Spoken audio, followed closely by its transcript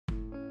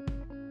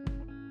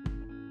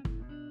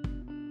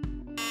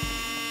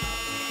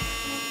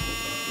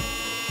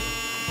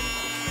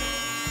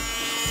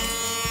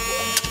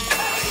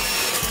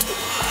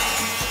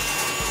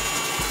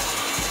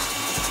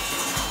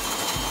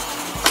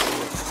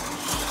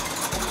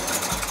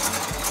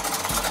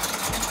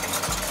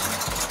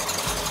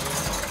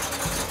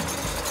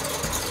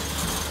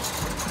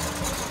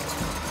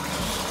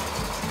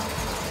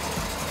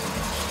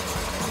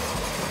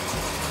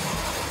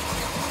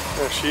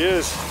she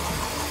is.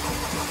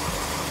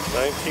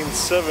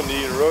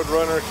 1970 Road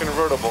Runner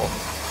Convertible.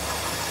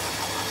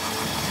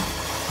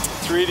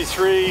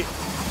 383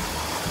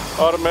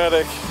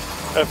 automatic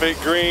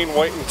F8 green,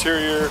 white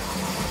interior.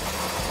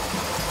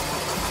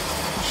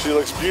 She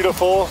looks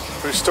beautiful,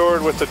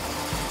 restored with the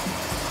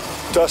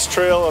dust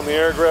trail on the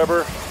air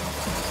grabber.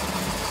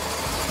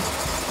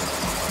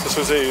 This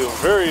was a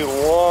very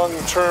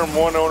long-term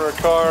one-owner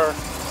car.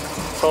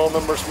 It's all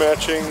numbers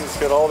matching. It's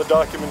got all the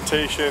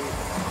documentation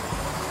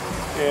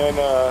and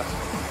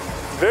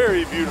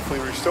very beautifully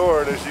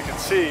restored, as you can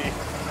see.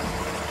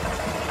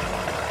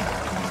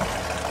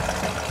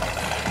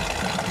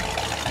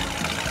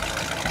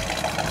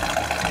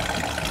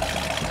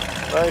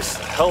 Nice,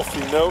 healthy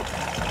note.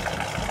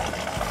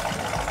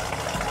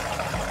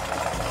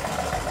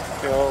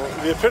 You know,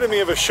 the epitome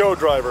of a show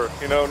driver.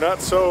 You know, not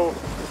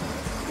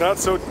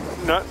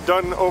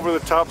done over the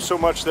top so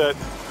much that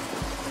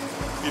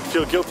you'd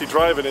feel guilty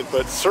driving it,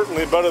 but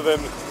certainly better than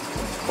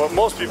what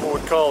most people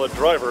would call a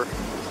driver.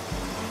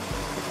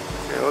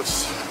 Okay,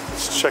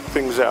 let's check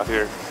things out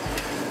here.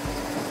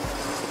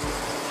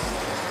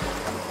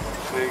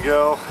 There you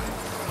go.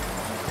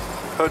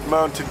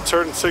 Hood-mounted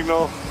turn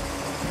signal.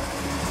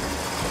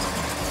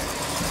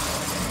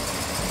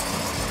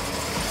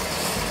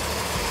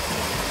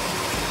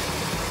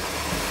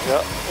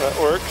 Yep, that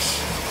works.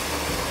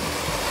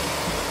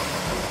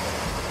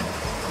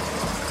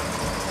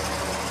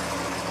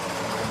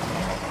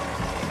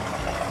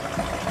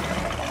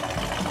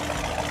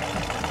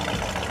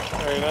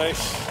 Very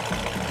nice.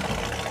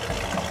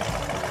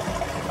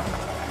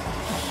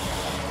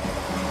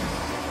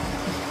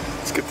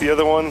 Let's get the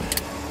other one.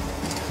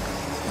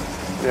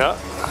 Yeah.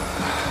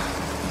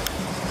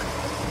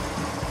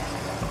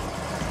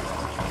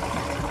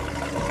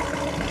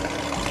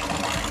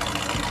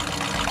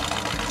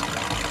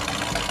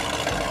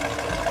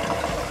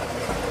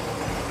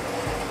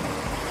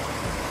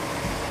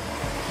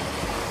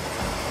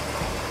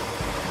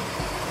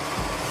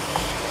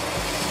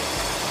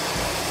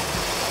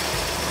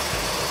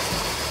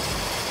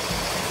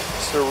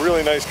 It's a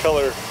really nice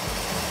color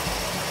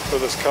for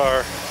this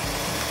car.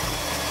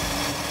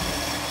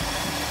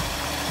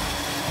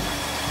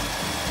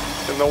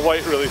 And the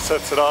white really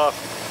sets it off.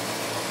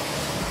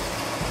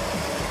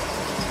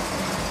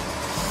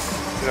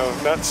 You know,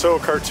 not so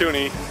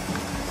cartoony.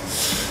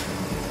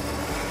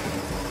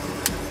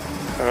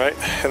 All right,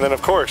 and then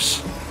of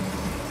course,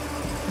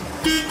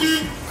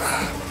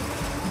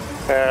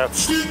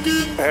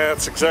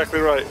 that's exactly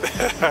right.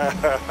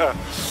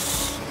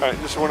 All right,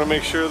 just want to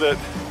make sure that,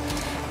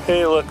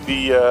 hey, look,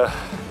 the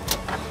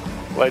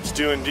lights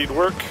do indeed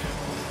work.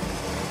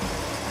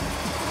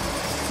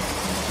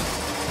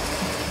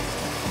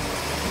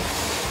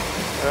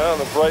 Well,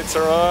 the brights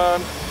are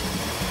on,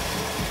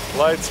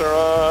 lights are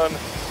on.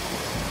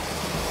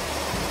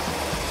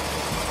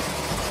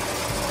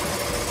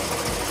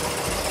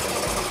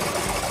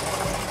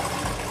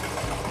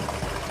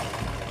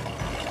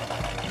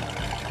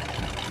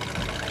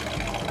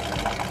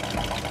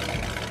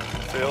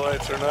 Tail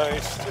lights are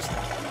nice, just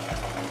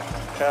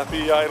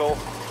happy idle.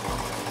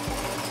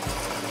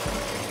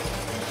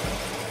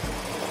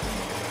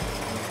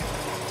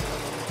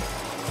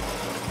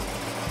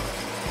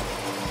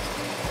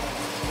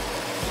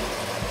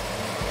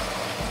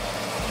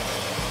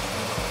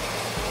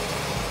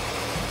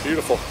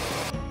 Beautiful.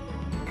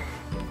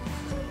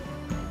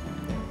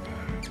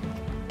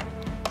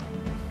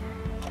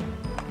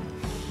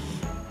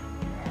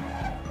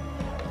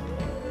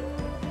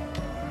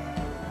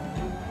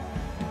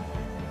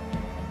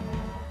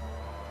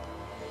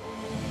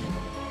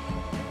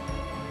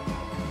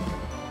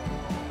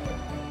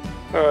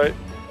 All right,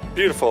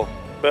 beautiful.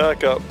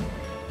 Back up.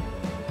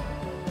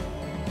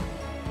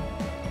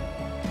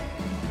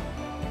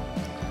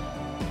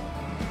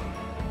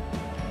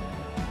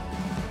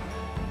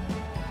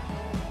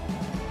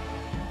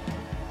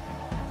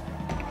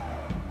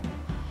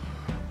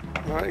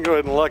 All right, go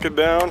ahead and lock it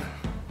down.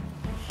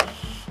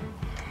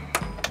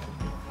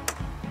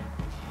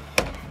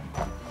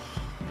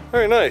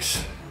 Very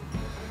nice.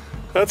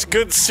 That's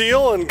good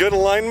seal and good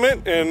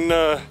alignment and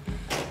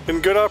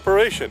good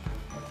operation.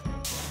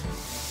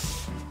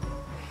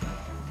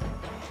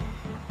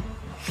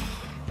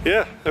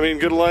 Yeah, I mean,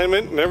 good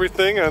alignment and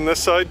everything on this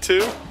side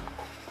too.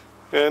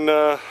 And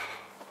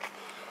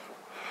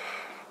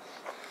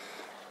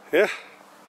yeah.